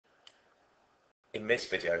In this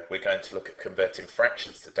video, we're going to look at converting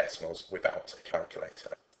fractions to decimals without a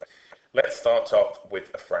calculator. Let's start off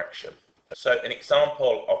with a fraction. So an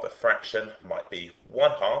example of a fraction might be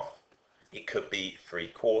 1/2. It could be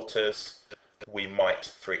 3/4. We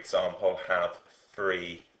might, for example, have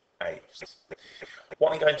 3/8.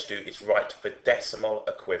 What I'm going to do is write the decimal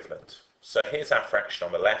equivalent. So here's our fraction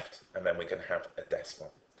on the left, and then we're going to have a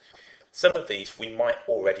decimal. Some of these we might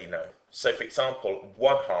already know. So for example,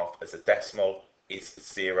 1/2 as a decimal is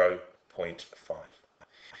 0.5.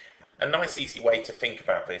 A nice easy way to think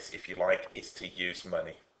about this, if you like, is to use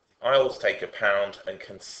money. I always take a pound and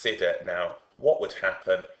consider now what would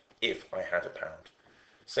happen if I had a pound.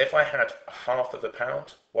 So if I had 1/2 of a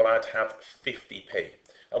pound, well, I'd have 50p,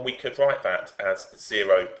 and we could write that as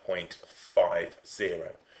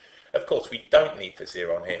 0.50. Of course, we don't need the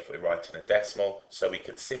 0 on here if we're writing a decimal, so we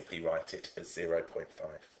could simply write it as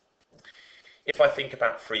 0.5. If I think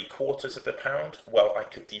about 3/4 of a pound, well, I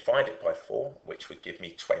could divide it by 4, which would give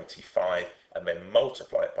me 25, and then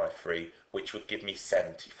multiply it by 3, which would give me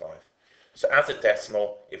 75. So as a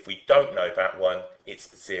decimal, if we don't know that one, it's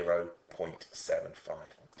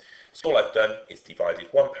 0.75. So all I've done is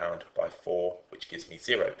divided 1 pound by 4, which gives me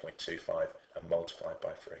 0.25, and multiplied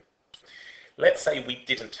by 3. Let's say we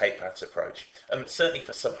didn't take that approach, and certainly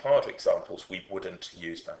for some harder examples, we wouldn't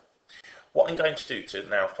use that. What I'm going to do to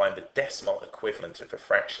now find the decimal equivalent of a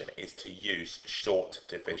fraction is to use short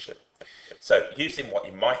division. So using what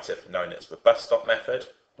you might have known as the bus stop method,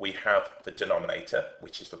 we have the denominator,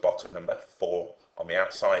 which is the bottom number, 4 on the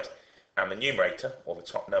outside, and the numerator, or the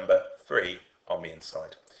top number, 3 on the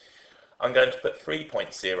inside. I'm going to put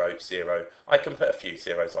 3.00. I can put a few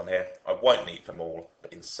zeros on here. I won't need them all,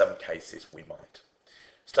 but in some cases we might.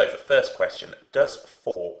 So the first question, does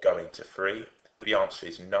 4 go into 3? The answer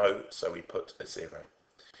is no, so we put a 0.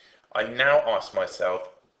 I now ask myself,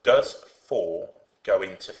 does 4 go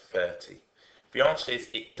into 30? The answer is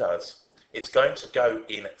it does. It's going to go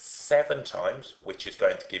in 7 times, which is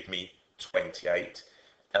going to give me 28,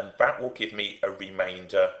 and that will give me a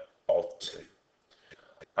remainder of 2.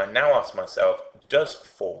 I now ask myself, does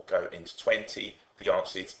 4 go into 20? The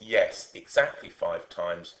answer is yes, exactly 5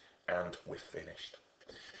 times, and we're finished.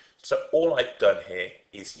 So all I've done here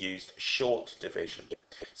is used short division.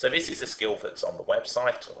 So this is a skill that's on the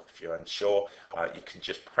website, or if you're unsure, you can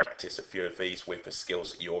just practice a few of these with the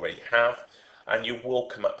skills that you already have, and you will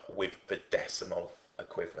come up with the decimal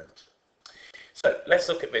equivalent. So let's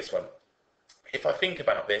look at this one. If I think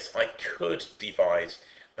about this, I could divide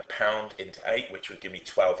a pound into 8, which would give me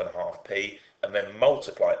 12.5p, and then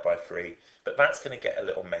multiply it by 3, but that's going to get a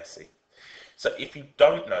little messy. So if you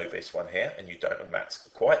don't know this one here, and you don't, and that's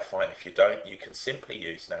quite fine if you don't, you can simply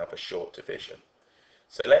use now the short division.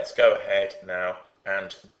 So let's go ahead now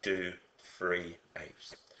and do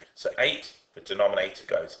 3/8. So 8, the denominator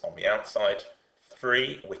goes on the outside,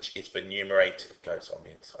 3, which is the numerator, goes on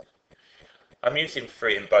the inside. I'm using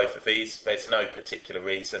 3 in both of these. There's no particular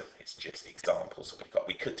reason, it's just examples that we've got.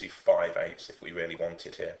 We could do 5/8 if we really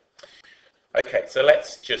wanted here. Okay, so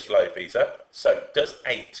let's just load these up. So does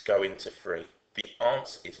 8 go into 3? The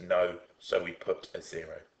answer is no, so we put a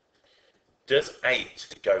 0. Does 8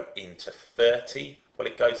 go into 30? Well,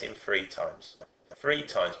 it goes in 3 times. 3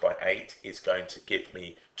 times by 8 is going to give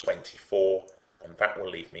me 24, and that will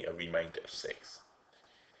leave me a remainder of 6.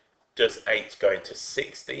 Does 8 go into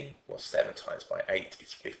 60? Well, 7 times by 8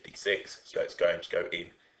 is 56, so it's going to go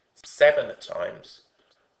in 7 times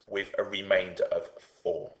with a remainder of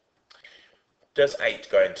 4. Does 8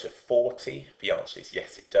 go into 40? The answer is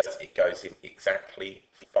yes, it does. It goes in exactly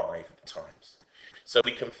 5 times. So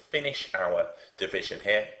we can finish our division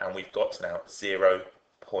here, and we've got now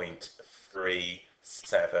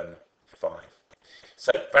 0.375.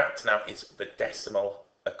 So that now is the decimal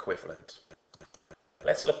equivalent.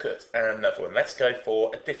 Let's look at another one. Let's go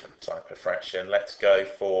for a different type of fraction. Let's go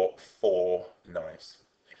for 4/9.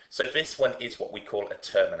 So this one is what we call a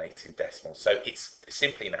terminating decimal. So it's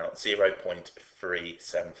simply now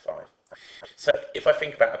 0.375. So if I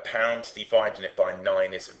think about a pound, dividing it by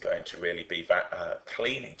 9 isn't going to really be that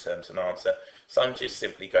clean in terms of an answer. So I'm just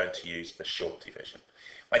simply going to use the short division.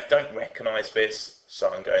 I don't recognize this, so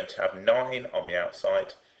I'm going to have 9 on the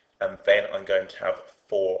outside, and then I'm going to have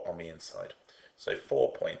 4 on the inside. So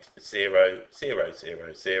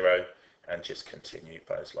 4.0000, and just continue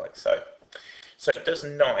those like so. So does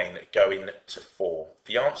 9 go into 4?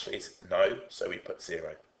 The answer is no, so we put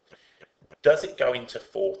 0. Does it go into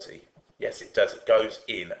 40? Yes, it does. It goes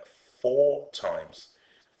in 4 times.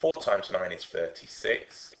 4 times 9 is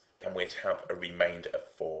 36, and we'd have a remainder of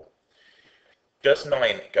 4. Does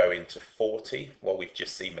 9 go into 40? Well, we've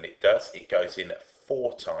just seen that it does. It goes in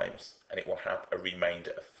 4 times, and it will have a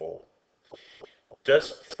remainder of 4.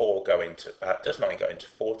 Does 9 go into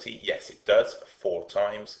 40? Yes, it does. 4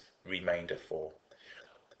 times, remainder 4.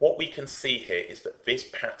 What we can see here is that this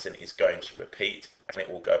pattern is going to repeat, and it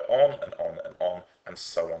will go on and on and on, and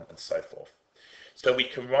so on and so forth. So we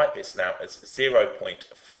can write this now as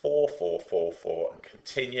 0.4444 and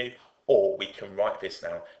continue, or we can write this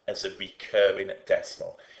now as a recurring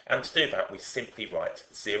decimal. And to do that, we simply write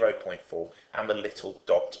 0.4 and the little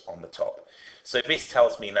dot on the top. So this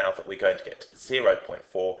tells me now that we're going to get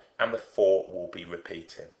 0.4 and the 4 will be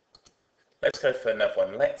repeating. Let's go for another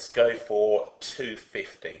one. Let's go for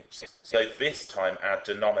 250. So this time our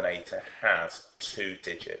denominator has 2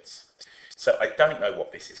 digits. So I don't know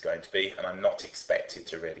what this is going to be, and I'm not expected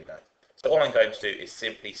to really know. So all I'm going to do is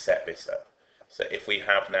simply set this up. So if we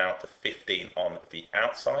have now the 15 on the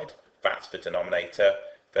outside, that's the denominator,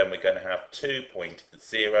 then we're going to have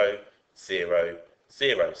 2.00000,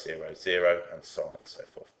 and so on and so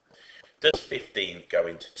forth. Does 15 go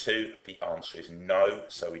into 2? The answer is no,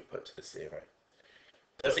 so we put the 0.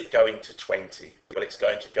 Does it go into 20? Well, it's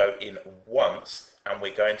going to go in once, and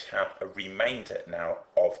we're going to have a remainder now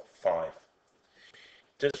of 5.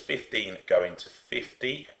 Does 15 go into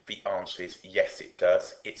 50? The answer is yes, it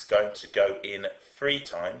does. It's going to go in 3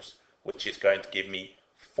 times, which is going to give me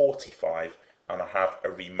 45, and I have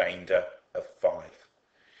a remainder of 5.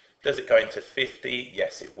 Does it go into 50?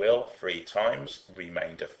 Yes, it will. 3 times,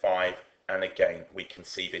 remainder 5, and again, we can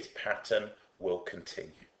see this pattern will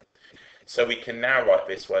continue. So we can now write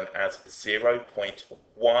this one as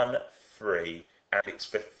 0.13, and it's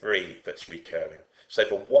the 3 that's recurring. So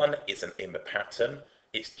the 1 isn't in the pattern,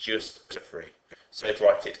 it's just the 3. So let's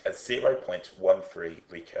write it as 0.13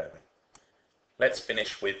 recurring. Let's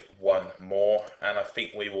finish with one more, and I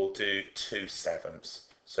think we will do 2 7s.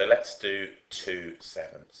 So let's do 2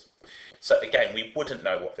 7s. So again, we wouldn't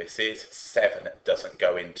know what this is. 7 doesn't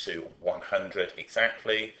go into 100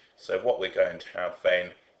 exactly. So what we're going to have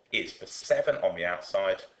then is the 7 on the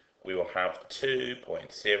outside. We will have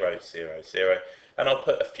 2.000, and I'll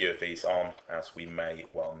put a few of these on as we may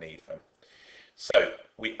well need them. So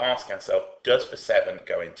we ask ourselves, does the 7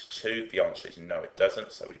 go into 2? The answer is no, it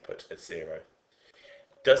doesn't, so we put a 0.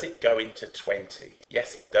 Does it go into 20?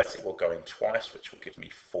 Yes, it does. It will go in twice, which will give me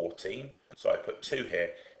 14. So I put 2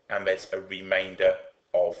 here, and there's a remainder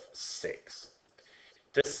of 6.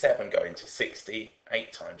 Does 7 go into 60?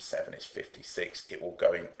 8 times 7 is 56. It will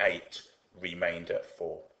go in 8, remainder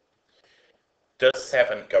 4. Does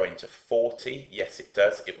 7 go into 40? Yes, it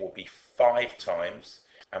does. It will be 5 times,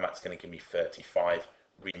 and that's going to give me 35,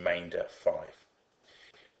 remainder 5.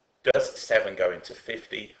 Does 7 go into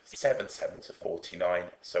 50? 7 7s are 49,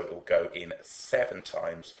 so it will go in 7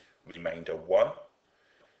 times, remainder 1.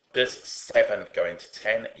 Does 7 go into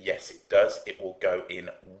 10? Yes, it does. It will go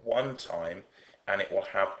in 1 time, and it will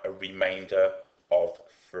have a remainder of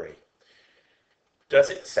 3.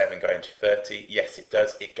 Does 7 go into 30? Yes, it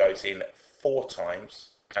does. It goes in 4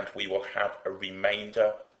 times, and we will have a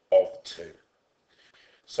remainder of 2.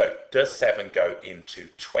 So does 7 go into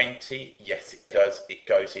 20? Yes, it does. It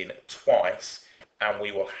goes in twice, and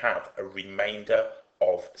we will have a remainder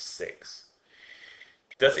of 6.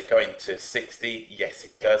 Does it go into 60? Yes,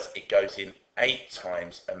 it does. It goes in 8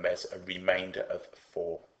 times, and there's a remainder of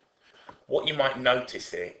 4. What you might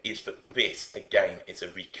notice here is that this, again, is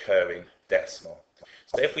a recurring decimal.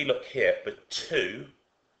 So if we look here, the 2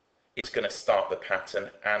 is going to start the pattern,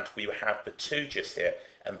 and we have the 2 just here,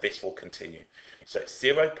 and this will continue. So it's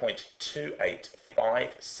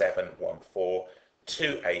 0.285714,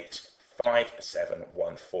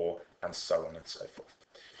 285714, and so on and so forth.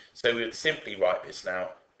 So we would simply write this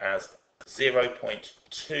now as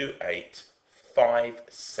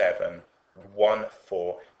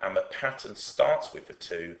 0.285714, and the pattern starts with the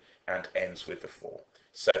 2 and ends with the 4.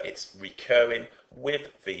 So it's recurring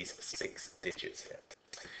with these 6 digits here.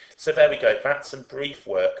 So there we go, that's some brief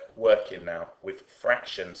work working now with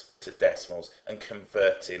fractions to decimals and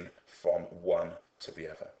converting from one to the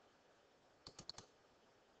other.